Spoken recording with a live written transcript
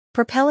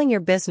Propelling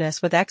your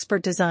business with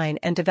expert design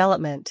and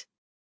development.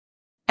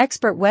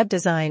 Expert web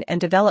design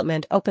and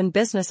development open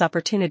business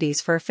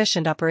opportunities for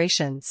efficient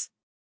operations.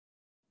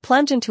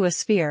 Plunge into a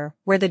sphere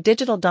where the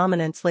digital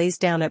dominance lays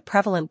down at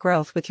prevalent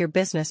growth with your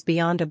business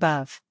beyond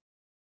above.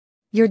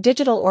 Your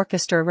digital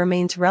orchestra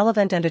remains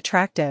relevant and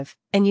attractive,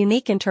 an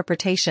unique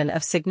interpretation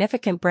of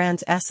significant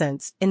brand's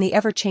essence in the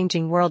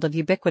ever-changing world of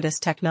ubiquitous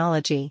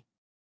technology.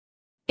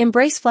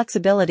 Embrace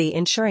flexibility,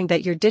 ensuring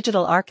that your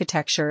digital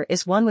architecture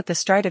is one with the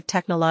stride of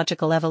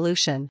technological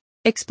evolution.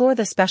 Explore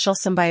the special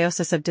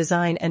symbiosis of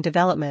design and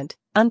development,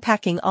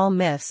 unpacking all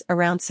myths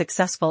around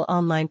successful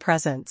online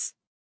presence.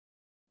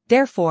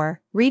 Therefore,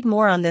 read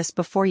more on this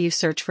before you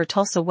search for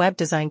Tulsa web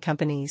design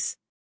companies.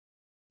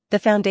 The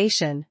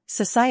foundation,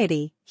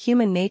 society,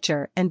 human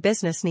nature, and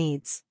business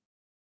needs.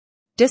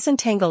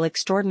 Disentangle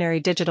extraordinary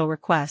digital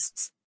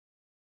requests.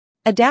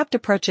 Adapt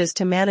approaches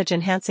to manage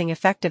enhancing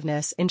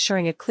effectiveness,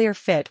 ensuring a clear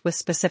fit with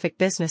specific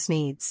business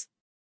needs.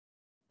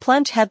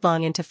 Plunge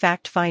headlong into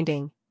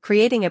fact-finding,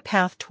 creating a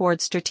path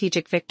towards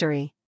strategic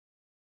victory.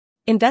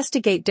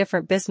 Investigate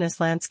different business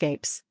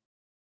landscapes.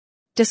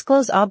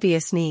 Disclose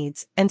obvious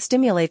needs and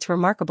stimulates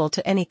remarkable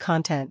to any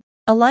content.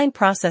 Align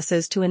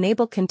processes to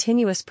enable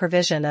continuous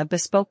provision of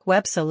bespoke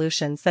web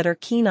solutions that are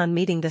keen on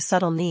meeting the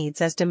subtle needs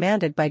as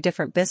demanded by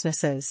different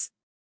businesses.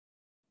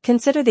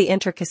 Consider the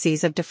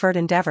intricacies of deferred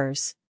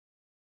endeavors.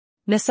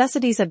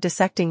 Necessities of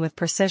dissecting with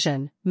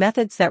precision,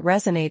 methods that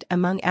resonate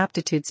among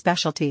aptitude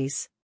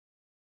specialties.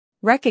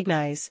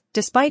 Recognize,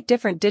 despite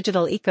different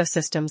digital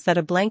ecosystems, that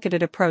a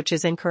blanketed approach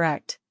is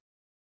incorrect.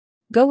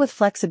 Go with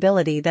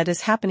flexibility that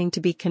is happening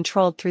to be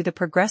controlled through the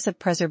progressive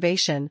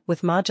preservation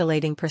with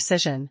modulating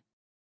precision.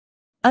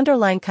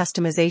 Underline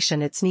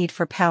customization its need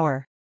for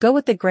power. Go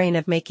with the grain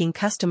of making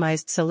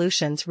customized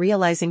solutions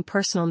realizing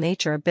personal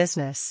nature of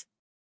business.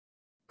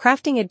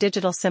 Crafting a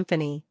digital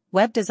symphony,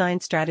 web design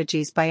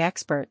strategies by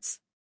experts.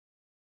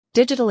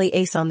 Digitally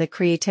ace on the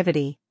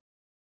creativity.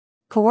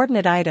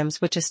 Coordinate items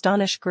which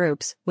astonish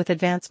groups with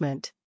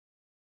advancement.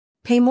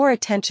 Pay more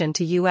attention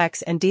to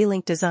UX and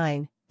D-link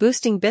design,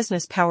 boosting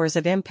business powers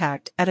of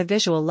impact at a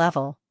visual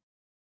level.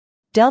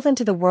 Delve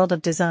into the world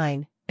of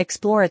design,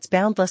 explore its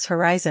boundless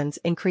horizons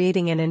in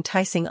creating an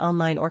enticing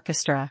online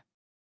orchestra.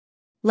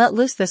 Let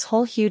loose this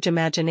whole huge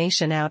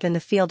imagination out in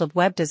the field of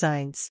web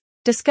designs.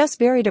 Discuss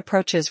varied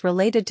approaches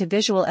related to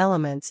visual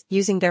elements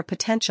using their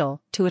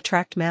potential to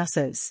attract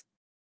masses.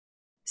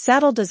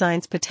 Saddle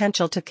design's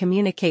potential to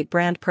communicate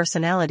brand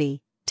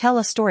personality, tell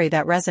a story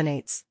that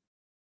resonates.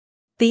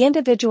 The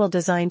individual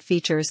design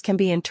features can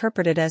be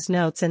interpreted as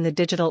notes in the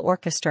digital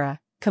orchestra,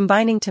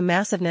 combining to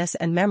massiveness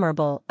and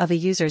memorable of a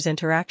user's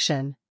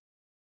interaction.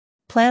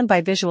 Plan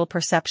by visual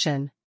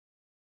perception.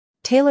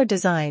 Tailor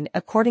design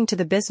according to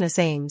the business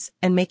aims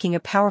and making a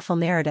powerful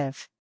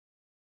narrative.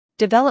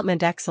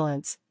 Development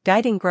excellence,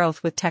 guiding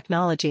growth with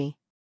technology.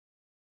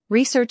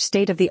 Research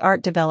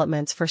state-of-the-art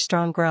developments for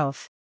strong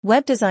growth.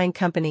 Web design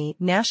company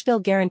Nashville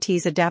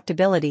guarantees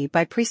adaptability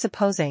by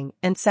presupposing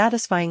and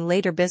satisfying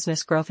later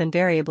business growth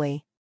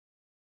invariably.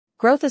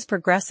 Growth is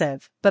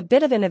progressive, but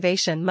bit of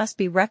innovation must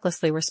be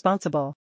recklessly responsible.